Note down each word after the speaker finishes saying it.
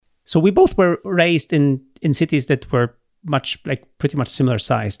So we both were raised in cities that were pretty much similar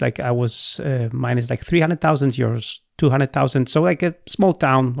size. Like I was, mine is like 300,000 euros, 200,000. So like a small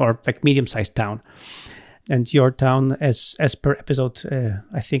town or like medium-sized town. And your town, as per episode,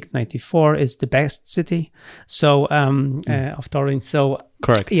 I think 94, is the best city. So of Toruń. So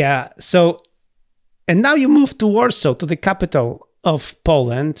correct. Yeah. So, and now you move to Warsaw, to the capital of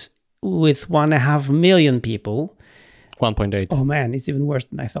Poland, with 1.5 million people. 1.8. Oh man, it's even worse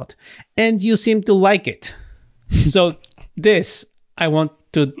than I thought. And you seem to like it. So this I want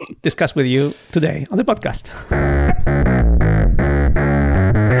to discuss with you today on the podcast.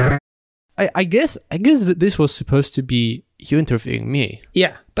 I guess that this was supposed to be you interviewing me.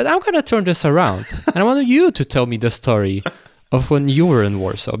 Yeah. But I'm going to turn this around. And I want you to tell me the story of when you were in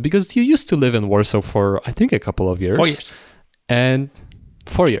Warsaw. Because you used to live in Warsaw for, I think, a couple of years. 4 years. And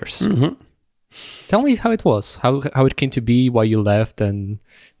 4 years. Mm-hmm. Tell me how it was, how it came to be, why you left, and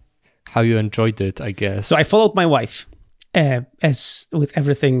how you enjoyed it, I guess. So I followed my wife, as with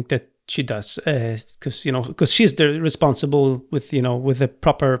everything that she does, because she's the responsible with the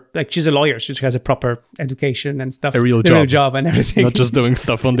proper, like she's a lawyer, so she has a proper education and stuff, a real job and everything, not just doing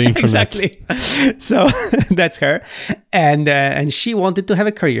stuff on the internet. Exactly. So that's her, and she wanted to have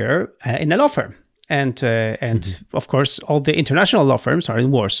a career in a law firm. And of course, all the international law firms are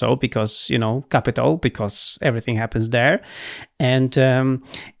in Warsaw because, capital, because everything happens there. And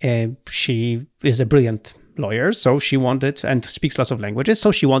she is a brilliant lawyer, so she wanted, and speaks lots of languages,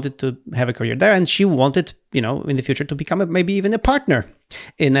 so she wanted to have a career there. And she wanted, in the future to become maybe even a partner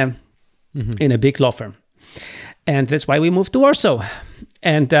in a big law firm. And that's why we moved to Warsaw.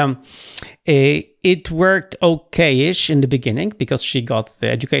 And it worked okay-ish in the beginning because she got the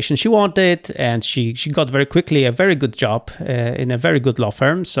education she wanted, and she got very quickly a very good job in a very good law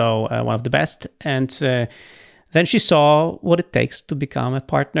firm, so one of the best. And then she saw what it takes to become a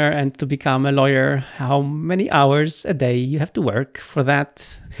partner and to become a lawyer, how many hours a day you have to work for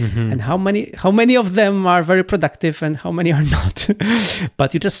that, and how many of them are very productive and how many are not.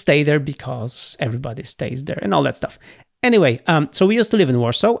 But you just stay there because everybody stays there and all that stuff. Anyway, so we used to live in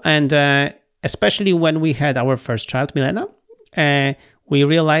Warsaw, and especially when we had our first child, Milena, we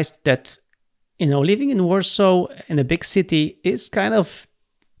realized that, living in Warsaw in a big city is kind of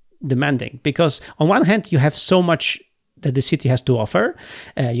demanding, because on one hand, you have so much that the city has to offer.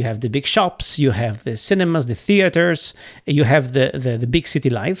 You have the big shops, you have the cinemas, the theaters, you have the big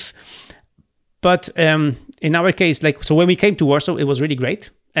city life. But in our case, so when we came to Warsaw, it was really great.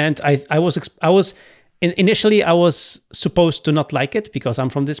 And initially, I was supposed to not like it because I'm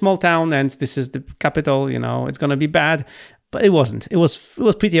from this small town and this is the capital, it's going to be bad. But it wasn't. It was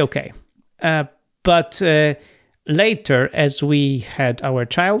pretty okay. But later, as we had our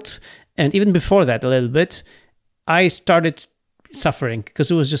child, and even before that a little bit, I started suffering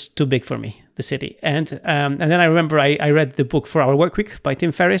because it was just too big for me, the city. And then I remember I read the book 4 Hour Workweek by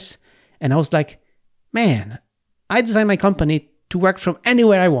Tim Ferriss, and I was like, man, I designed my company to work from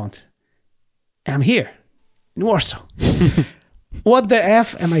anywhere I want. And I'm here in Warsaw. What the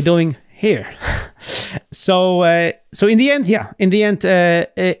F am I doing here? So in the end,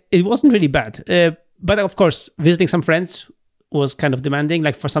 it wasn't really bad. But of course, visiting some friends was kind of demanding.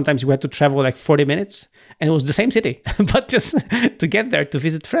 Like sometimes we had to travel like 40 minutes, and it was the same city, but just to get there to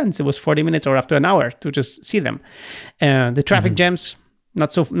visit friends, it was 40 minutes or up to an hour to just see them. The traffic jams,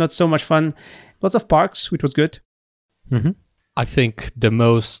 not so much fun. Lots of parks, which was good. I think the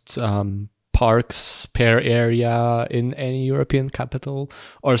most parks per area in any European capital,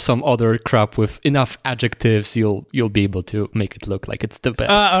 or some other crap with enough adjectives, you'll be able to make it look like it's the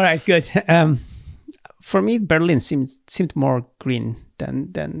best. All right, good. For me, Berlin seemed more green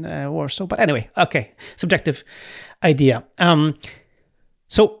than Warsaw. But anyway, okay, subjective idea.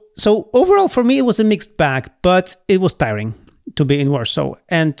 So overall, for me, it was a mixed bag, but it was tiring to be in Warsaw,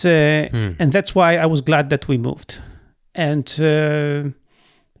 and that's why I was glad that we moved. And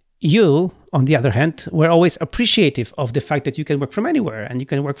you, on the other hand, were always appreciative of the fact that you can work from anywhere and you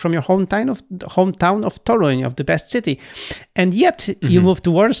can work from your hometown of Toruń, of the best city. And yet you moved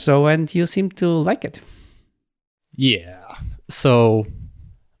to Warsaw and you seem to like it. Yeah. So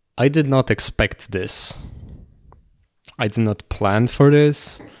I did not expect this. I did not plan for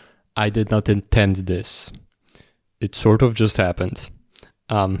this. I did not intend this. It sort of just happened.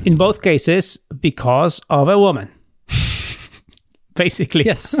 In both cases, because of a woman. Basically.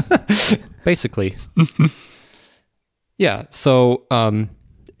 Yes. Basically. Yeah. So,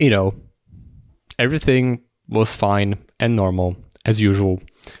 everything was fine and normal as usual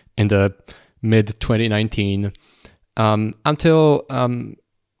in the mid 2019, until,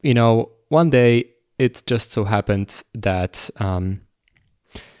 one day it just so happened that,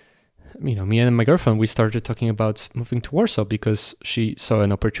 me and my girlfriend, we started talking about moving to Warsaw because she saw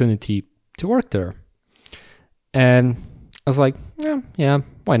an opportunity to work there. And I was like, yeah,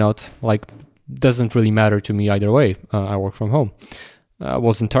 why not? Like, doesn't really matter to me either way. I work from home. I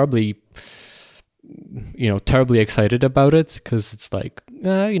wasn't terribly excited about it because it's like,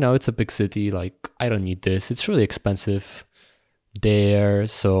 it's a big city. Like, I don't need this. It's really expensive there.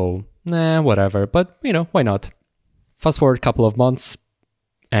 So, whatever. But, why not? Fast forward a couple of months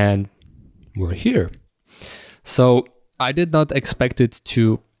and we're here. So I did not expect it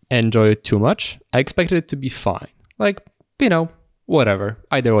to enjoy it too much. I expected it to be fine. Like, whatever.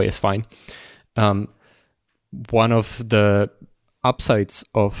 Either way is fine. One of the upsides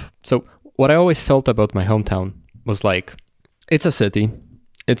so what I always felt about my hometown was like, it's a city.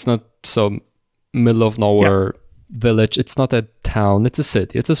 It's not some middle of nowhere village. It's not a town. It's a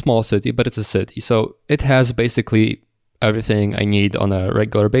city. It's a small city, but it's a city. So it has basically everything I need on a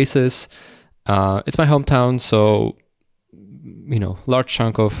regular basis. It's my hometown, so large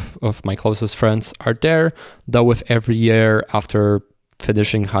chunk of my closest friends are there, though with every year after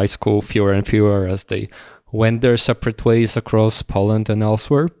finishing high school, fewer and fewer as they went their separate ways across Poland and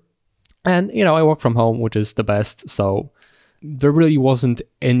elsewhere. And, I work from home, which is the best, so there really wasn't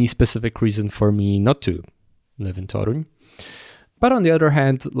any specific reason for me not to live in Toruń. But on the other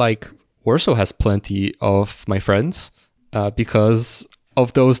hand, like, Warsaw has plenty of my friends, because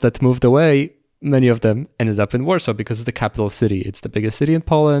of those that moved away, many of them ended up in Warsaw because it's the capital city. It's the biggest city in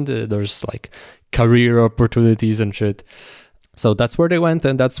Poland. There's like career opportunities and shit. So that's where they went,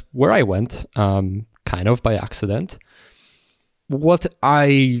 and that's where I went, kind of by accident. What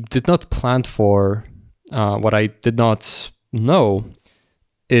I did not plan for, what I did not know,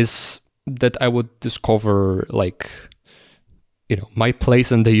 is that I would discover like, my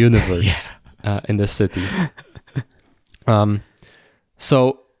place in the universe in the city.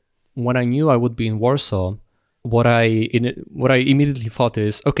 So when I knew I would be in Warsaw, what I immediately thought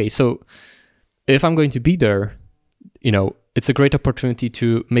is, okay, so if I'm going to be there, it's a great opportunity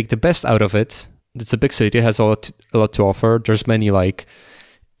to make the best out of it. It's a big city, it has a lot to offer. There's many like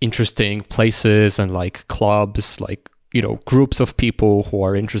interesting places and like clubs, like, groups of people who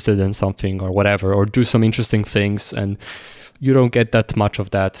are interested in something or whatever, or do some interesting things. And you don't get that much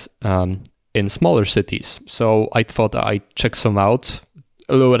of that in smaller cities. So I thought I'd check some out,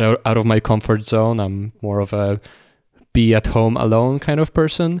 a little bit out of my comfort zone. I'm more of a be at home alone kind of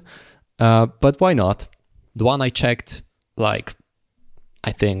person. But why not? The one I checked, like,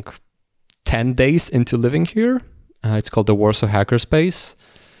 I think 10 days into living here. It's called the Warsaw Hackerspace.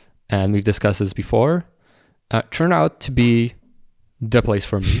 And we've discussed this before. Turned out to be the place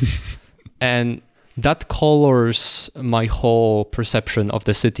for me. And that colors my whole perception of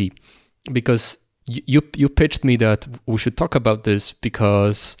the city. Because you pitched me that we should talk about this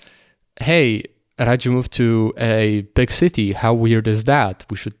because, hey, Raju moved to a big city. How weird is that?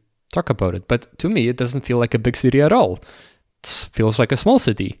 We should talk about it. But to me, it doesn't feel like a big city at all. It feels like a small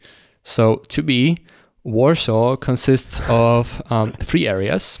city. So to me, Warsaw consists of 3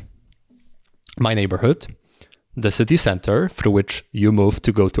 areas. My neighborhood, the city center, through which you move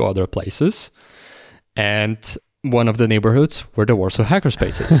to go to other places, and one of the neighborhoods where the Warsaw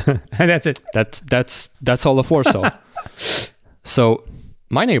Hackerspace is. And that's it. That's all of Warsaw. So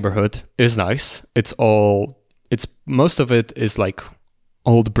my neighborhood is nice. Most of it is like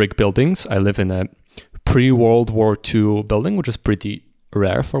old brick buildings. I live in a pre-World War II building, which is pretty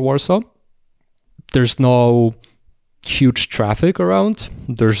rare for Warsaw. There's no huge traffic around.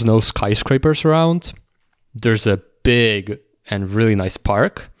 There's no skyscrapers around. There's a big and really nice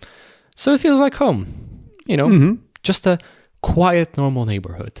park. So it feels like home. Just a quiet, normal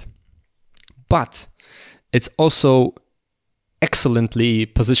neighborhood. But it's also excellently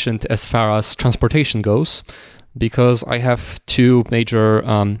positioned as far as transportation goes, because I have 2 major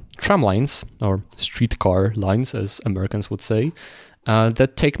tram lines, or streetcar lines, as Americans would say,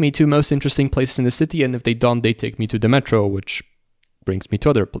 that take me to most interesting places in the city. And if they don't, they take me to the metro, which brings me to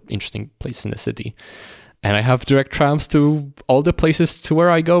other interesting places in the city. And I have direct trams to all the places to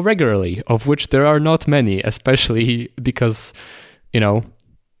where I go regularly, of which there are not many, especially because,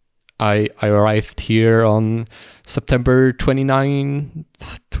 I arrived here on September 29,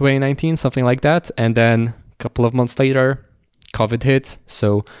 2019, something like that. And then a couple of months later, COVID hit.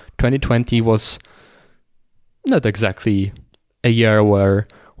 So 2020 was not exactly a year where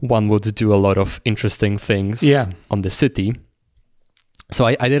one would do a lot of interesting things on the city. So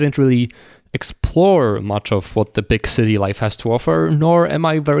I didn't really explore much of what the big city life has to offer, nor am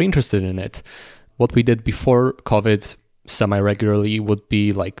I very interested in it. What we did before COVID semi-regularly would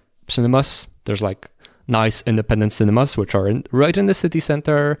be like cinemas. There's like nice independent cinemas, which are right in the city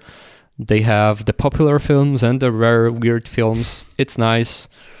center. They have the popular films and the rare weird films. It's nice.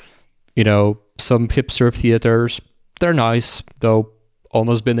 Some hipster theaters, they're nice, though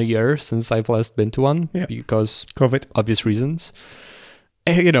almost been a year since I've last been to one because COVID, obvious reasons.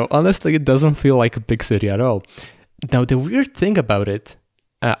 And, honestly, it doesn't feel like a big city at all. Now, the weird thing about it,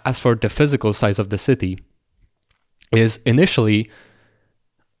 as for the physical size of the city, is initially,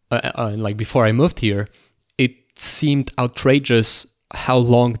 like before I moved here, it seemed outrageous how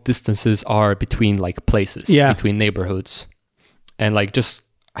long distances are between like places, between neighborhoods, and like just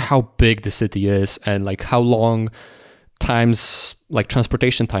how big the city is and like how long times, like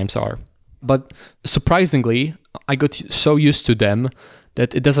transportation times are. But surprisingly, I got so used to them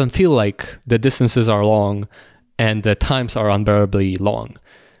that it doesn't feel like the distances are long and the times are unbearably long.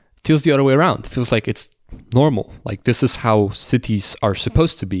 It feels the other way around. It feels like it's normal. Like this is how cities are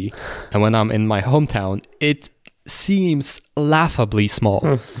supposed to be. And when I'm in my hometown, it seems laughably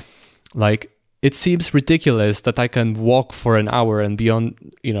small. Like it seems ridiculous that I can walk for an hour and be on,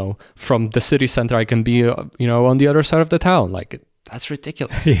 from the city center, I can be, on the other side of the town. Like that's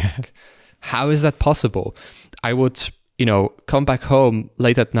ridiculous. Yeah. Like, how is that possible? I would, come back home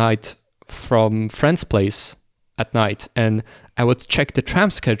late at night from friend's place at night, and I would check the tram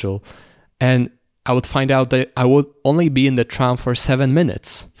schedule, and I would find out that I would only be in the tram for 7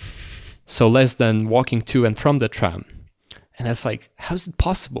 minutes. So less than walking to and from the tram. And that's like, how's it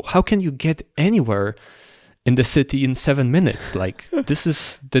possible? How can you get anywhere in the city in 7 minutes? Like this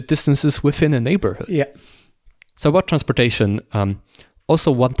is the distances within a neighborhood. Yeah. So about transportation,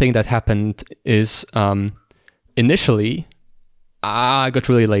 also one thing that happened is initially I got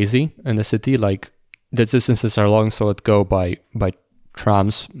really lazy in the city. Like the distances are long, so I'd go by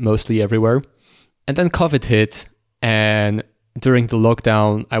trams mostly everywhere. And then COVID hit, and during the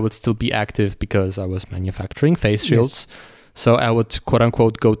lockdown, I would still be active because I was manufacturing face shields. Yes. So I would, quote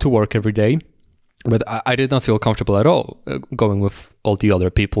unquote, go to work every day. But I did not feel comfortable at all going with all the other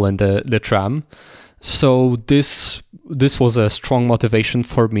people in the tram. So this was a strong motivation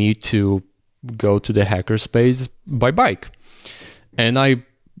for me to go to the hackerspace by bike. And I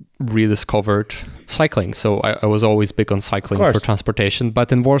rediscovered cycling. So I was always big on cycling for transportation.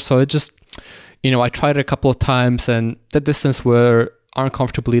 But in Warsaw, it just, I tried it a couple of times and the distance were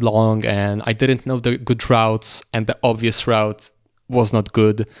uncomfortably long and I didn't know the good routes and the obvious route was not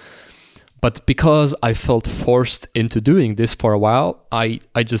good. But because I felt forced into doing this for a while, I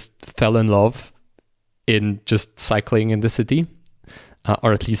just fell in love in just cycling in the city,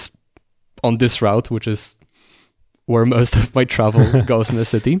 or at least on this route, which is where most of my travel goes in the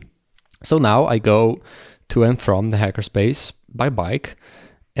city. So now I go to and from the hackerspace by bike,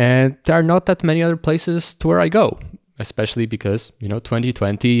 and there are not that many other places to where I go, especially because,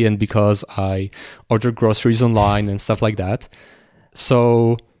 2020 and because I order groceries online and stuff like that.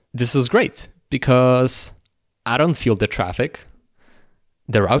 So this is great because I don't feel the traffic.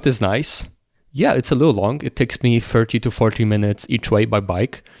 The route is nice. Yeah, it's a little long. It takes me 30 to 40 minutes each way by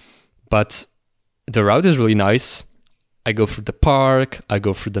bike, but the route is really nice. I go through the park, I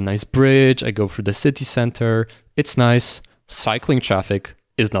go through the nice bridge, I go through the city center. It's nice. Cycling traffic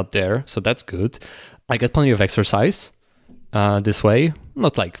is not there, so that's good. I get plenty of exercise this way.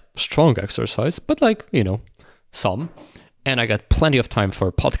 Not like strong exercise, but like, some. And I got plenty of time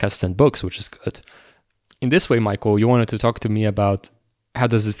for podcasts and books, which is good. In this way, Michael, you wanted to talk to me about how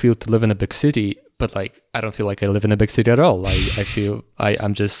does it feel to live in a big city? But like, I don't feel like I live in a big city at all. I feel I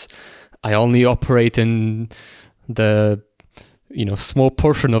only operate in the, small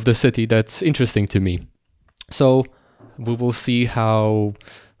portion of the city that's interesting to me. So we will see how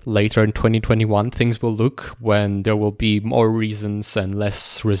later in 2021 things will look when there will be more reasons and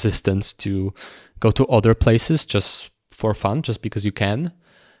less resistance to go to other places just for fun, just because you can.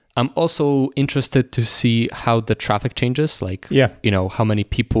 I'm also interested to see how the traffic changes, like, how many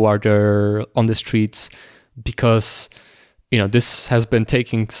people are there on the streets, because, this has been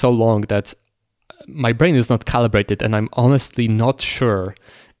taking so long that my brain is not calibrated, and I'm honestly not sure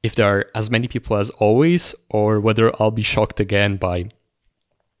if there are as many people as always, or whether I'll be shocked again by,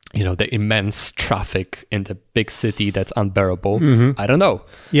 the immense traffic in the big city that's unbearable. Mm-hmm. I don't know.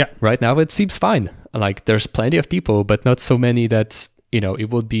 Yeah. Right now it seems fine. Like there's plenty of people, but not so many that, it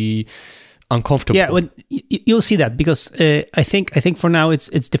would be uncomfortable. Yeah, you'll see that because I think for now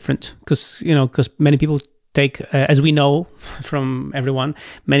it's different because many people take, as we know from everyone,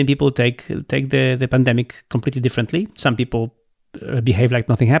 many people take the pandemic completely differently. Some people behave like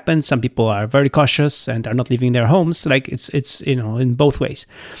nothing happened. Some people are very cautious and are not leaving their homes. Like it's in both ways.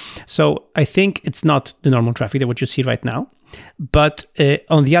 So I think it's not the normal traffic that what you see right now. But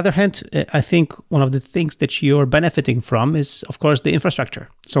on the other hand, I think one of the things that you're benefiting from is, of course, the infrastructure.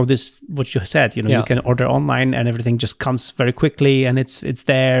 So this, what you said, you can order online and everything just comes very quickly, and it's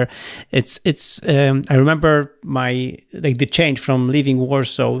there. I remember the change from leaving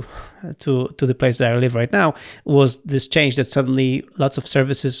Warsaw to the place that I live right now was this change that suddenly lots of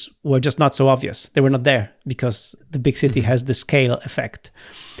services were just not so obvious. They were not there because the big city has the scale effect.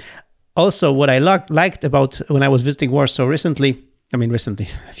 Also, what I liked about when I was visiting Warsaw recently,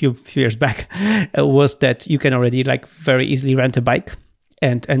 a few years back, was that you can already very easily rent a bike,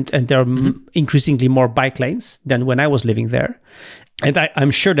 and there are increasingly more bike lanes than when I was living there. And I'm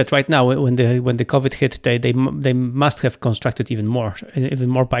sure that right now, when the COVID hit, they must have constructed even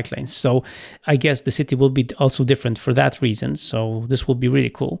more bike lanes. So I guess the city will be also different for that reason. So this will be really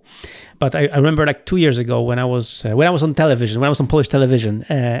cool. But I remember 2 years ago when I was on television, when I was on Polish television,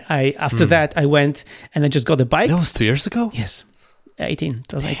 after that I went and I just got a bike. That was 2 years ago? Yes,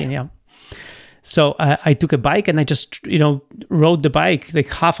 2018, yeah. So I took a bike and I just, rode the bike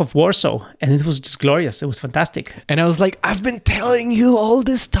half of Warsaw, and it was just glorious. It was fantastic. And I was like, I've been telling you all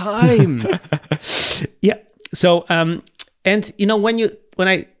this time. Yeah. So, and when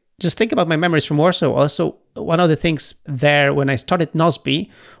I just think about my memories from Warsaw, also one of the things there when I started Nozbe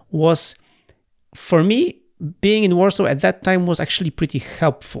was, for me, being in Warsaw at that time was actually pretty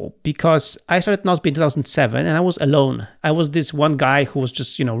helpful, because I started Nozbe in 2007 and I was alone. I was this one guy who was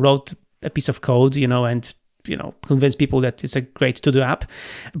just, wrote a piece of code, and convince people that it's a great to-do app.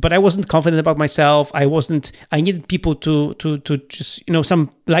 But I wasn't confident about myself. I needed people to just,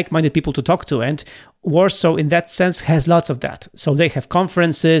 some like-minded people to talk to. And Warsaw, in that sense, has lots of that. So they have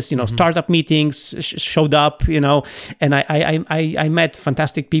conferences, startup meetings showed up, and I met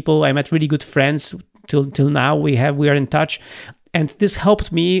fantastic people. I met really good friends till now. We are in touch. And this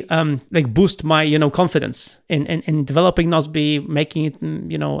helped me boost my confidence in developing Nozbe, making it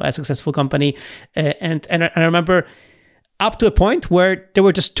a successful company. And I remember up to a point where there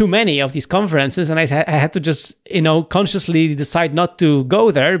were just too many of these conferences, and I had to just consciously decide not to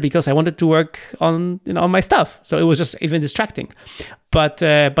go there because I wanted to work on on my stuff. So it was just even distracting, but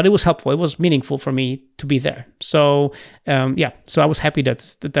it was helpful. It was meaningful for me to be there. So so I was happy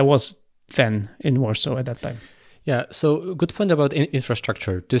that I was then in Warsaw at that time. Yeah, so good point about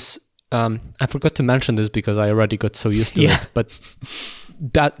infrastructure. This I forgot to mention this because I already got so used to it, but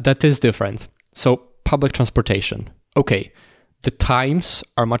that is different. So public transportation. Okay, the times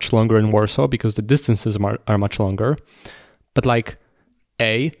are much longer in Warsaw because the distances are much longer. But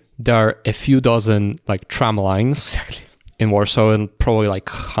there are a few dozen tram lines in Warsaw, and probably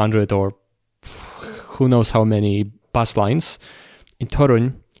 100 or who knows how many bus lines. In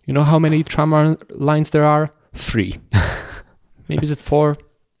Toruń, you know how many tram lines there are? 3. Maybe is it 4?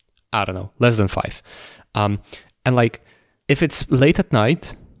 I don't know, less than 5. And if it's late at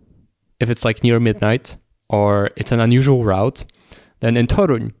night, if it's near midnight, or it's an unusual route, then in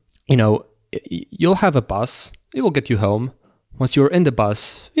Toruń, you'll have a bus, it will get you home. Once you're in the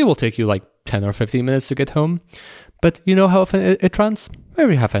bus, it will take you 10 or 15 minutes to get home. But you know how often it runs?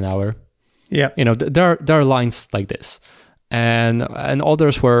 Every half an hour. Yeah. There are lines like this. And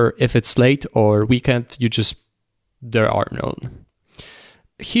others where if it's late or weekend, there are none.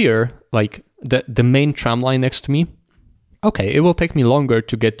 Here, the main tram line next to me, okay, it will take me longer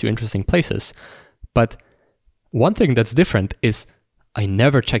to get to interesting places. But one thing that's different is I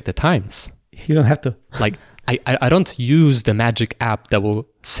never check the times. You don't have to. I don't use the magic app that will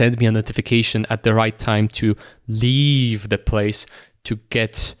send me a notification at the right time to leave the place to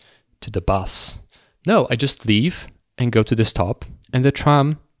get to the bus. No, I just leave and go to the stop, and the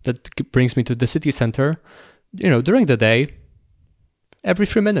tram that brings me to the city center, during the day, every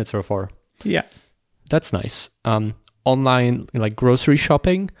 3 minutes or 4. Yeah. That's nice. Online, grocery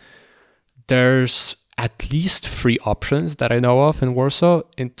shopping, there's at least 3 options that I know of in Warsaw.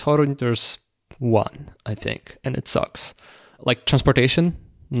 In Toruń, there's 1, I think, and it sucks. Transportation,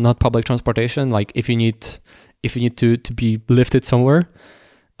 not public transportation. If you need to be lifted somewhere,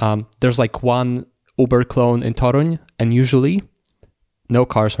 there's 1 Uber clone in Toruń, and usually no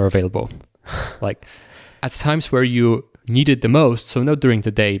cars are available. At times where you need it the most, so not during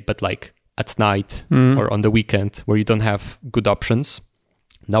the day, but at night or on the weekend where you don't have good options,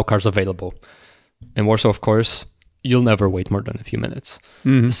 no cars available. In Warsaw, of course, you'll never wait more than a few minutes.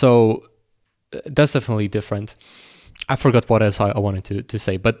 So that's definitely different. I forgot what else I wanted to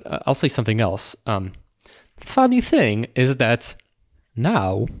say, but I'll say something else. Funny thing is that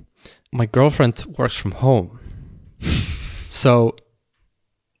now my girlfriend works from home. So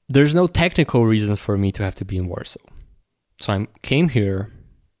there's no technical reason for me to have to be in Warsaw. So I came here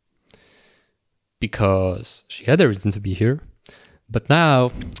because she had a reason to be here. But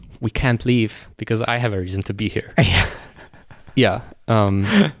now we can't leave because I have a reason to be here. Yeah.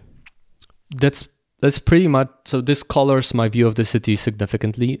 That's pretty much, so this colors my view of the city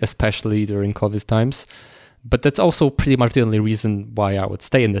significantly, especially during COVID times. But that's also pretty much the only reason why I would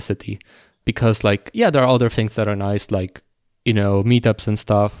stay in the city. Because like, yeah, there are other things that are nice, like, you know, meetups and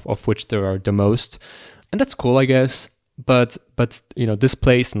stuff, of which there are the most. And that's cool, I guess. But you know, this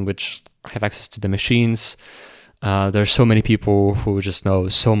place in which I have access to the machines, there's so many people who just know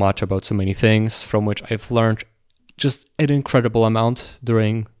so much about so many things, from which I've learned just an incredible amount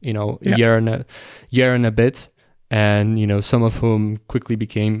during, you know, a year and a bit. And, you know, some of whom quickly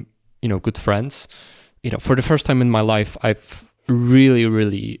became, you know, good friends. You know, for the first time in my life, I've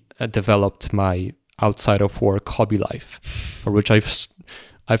really developed my outside of work hobby life, for which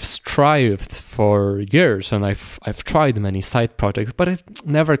I've strived for years, and I've tried many side projects, but it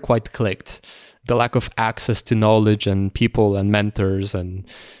never quite clicked. The lack of access to knowledge and people and mentors and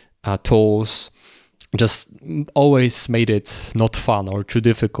tools just always made it not fun or too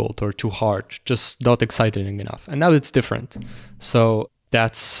difficult or too hard, just not exciting enough. And now it's different. So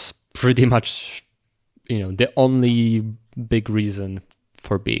that's pretty much, you know, the only big reason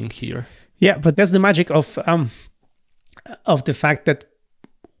for being here. Yeah, but that's the magic of the fact that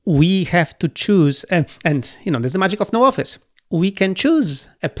we have to choose, and you know, there's the magic of no office. We can choose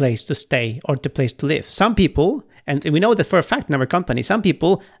a place to stay or the place to live. Some people, and we know that for a fact in our company, some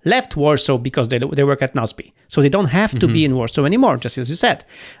people left Warsaw because they work at Nozbe. So they don't have to be in Warsaw anymore, just as you said.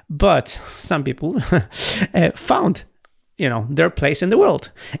 But some people found, you know, their place in the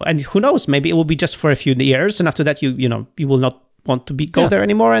world. And who knows, maybe it will be just for a few years. And after that, you know, you will not want to go there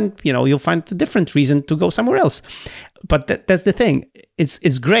anymore. And, you know, you'll find a different reason to go somewhere else. But that's the thing.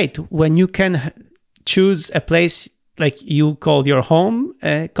 It's great when you can choose a place like you call your home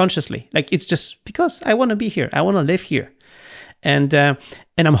consciously. Like, it's just because I want to be here. I want to live here. And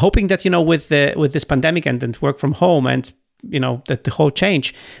I'm hoping that, you know, with this pandemic and work from home, and, you know, that the whole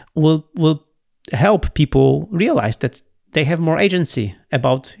change will help people realize that they have more agency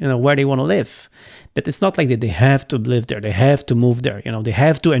about, you know, where they want to live. That it's not like that they have to live there, they have to move there, you know, they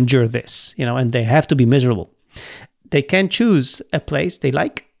have to endure this, you know, and they have to be miserable. They can choose a place they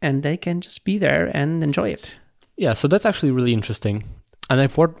like, and they can just be there and enjoy it. Yeah, so that's actually really interesting. And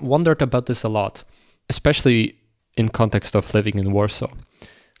I've wondered about this a lot, especially in context of living in Warsaw.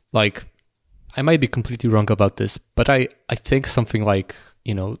 Like, I might be completely wrong about this, but I think something like,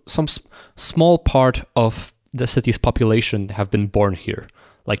 you know, some small part of the city's population have been born here,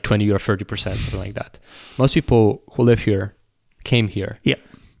 like 20 or 30%, something like that. Most people who live here came here. Yeah.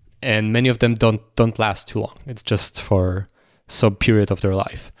 And many of them don't last too long. It's just for some period of their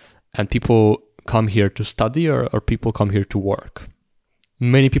life. And people come here to study, or people come here to work.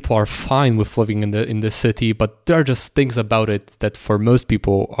 Many people are fine with living in the city, but there are just things about it that for most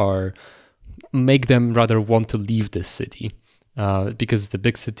people make them rather want to leave this city because it's a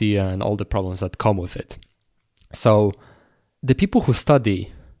big city and all the problems that come with it. So the people who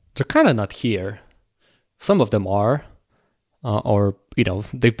study, they're kind of not here. Some of them are, or, you know,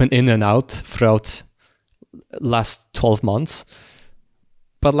 they've been in and out throughout last 12 months.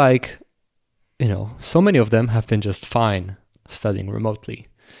 But like, you know, so many of them have been just fine studying remotely.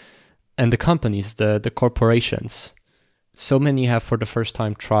 And the companies, the corporations, so many have for the first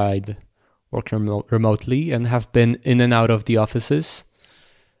time tried working remotely and have been in and out of the offices.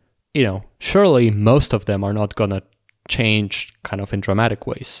 You know, surely most of them are not going to change kind of in dramatic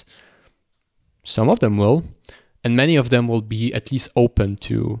ways. Some of them will, and many of them will be at least open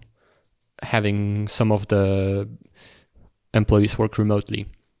to having some of the employees work remotely.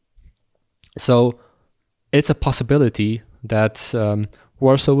 So it's a possibility that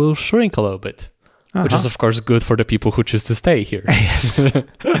Warsaw will shrink a little bit, which is, of course, good for the people who choose to stay here. Yes.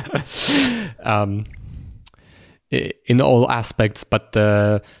 In all aspects, but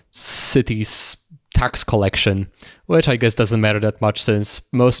the city's tax collection, which I guess doesn't matter that much, since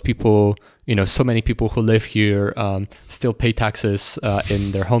most people, you know, so many people who live here still pay taxes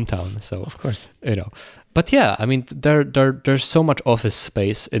in their hometown. So, of course, you know. But yeah, I mean, there's so much office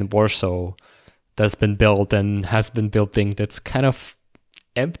space in Warsaw that's been built and has been building that's kind of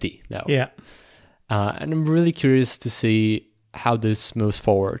empty now. Yeah. And I'm really curious to see how this moves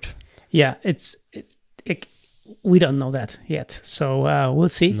forward. Yeah, we don't know that yet. So we'll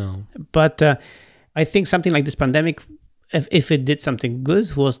see. No. But I think something like this pandemic, if it did something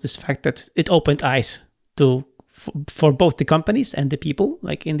good, was this fact that it opened eyes for both the companies and the people,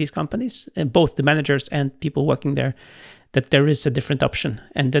 like in these companies, and both the managers and people working there, that there is a different option.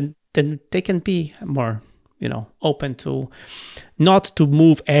 And then they can be more open to not to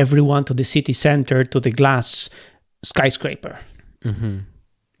move everyone to the city center, to the glass skyscraper,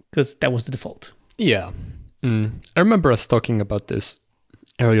 because that was the default. Yeah. I remember us talking about this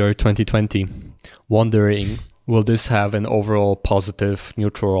earlier 2020, wondering, will this have an overall positive,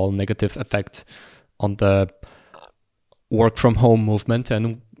 neutral, negative effect on the work from home movement?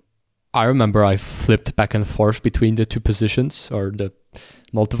 And I remember I flipped back and forth between the two positions, or the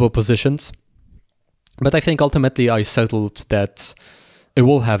multiple positions. But I think ultimately I settled that it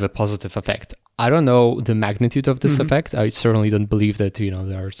will have a positive effect. I don't know the magnitude of this effect. I certainly don't believe that,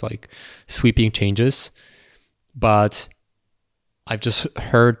 there's like sweeping changes. But I've just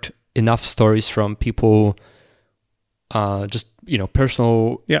heard enough stories from people,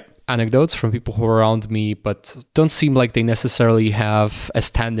 personal anecdotes from people who are around me, but don't seem like they necessarily have a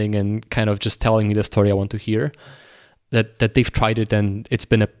standing and kind of just telling me the story I want to hear, that they've tried it and it's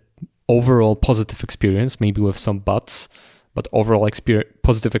been a overall positive experience, maybe with some buts, but overall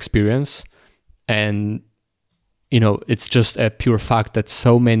positive experience. And, it's just a pure fact that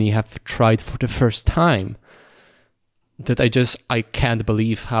so many have tried for the first time that I can't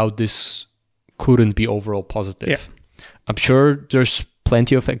believe how this couldn't be overall positive. Yeah. I'm sure there's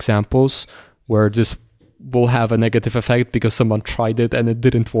plenty of examples where this will have a negative effect because someone tried it and it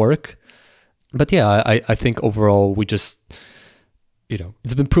didn't work. But yeah, I think overall we just,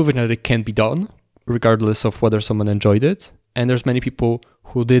 it's been proven that it can be done regardless of whether someone enjoyed it. And there's many people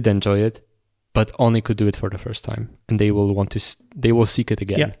who did enjoy it, but only could do it for the first time. And they will seek it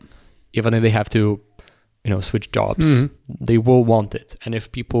again. Yeah. Even if they have to, switch jobs, they will want it. And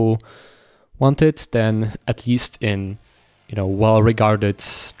if people want it, then at least in, well-regarded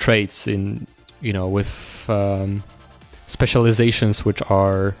trades with specializations which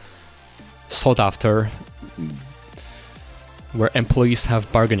are sought after, where employees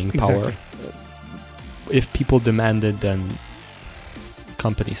have bargaining power. Exactly. If people demand it, then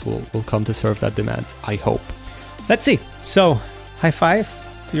companies will come to serve that demand, I hope. Let's see. So, high five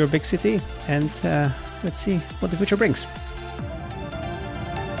to your big city, and let's see what the future brings.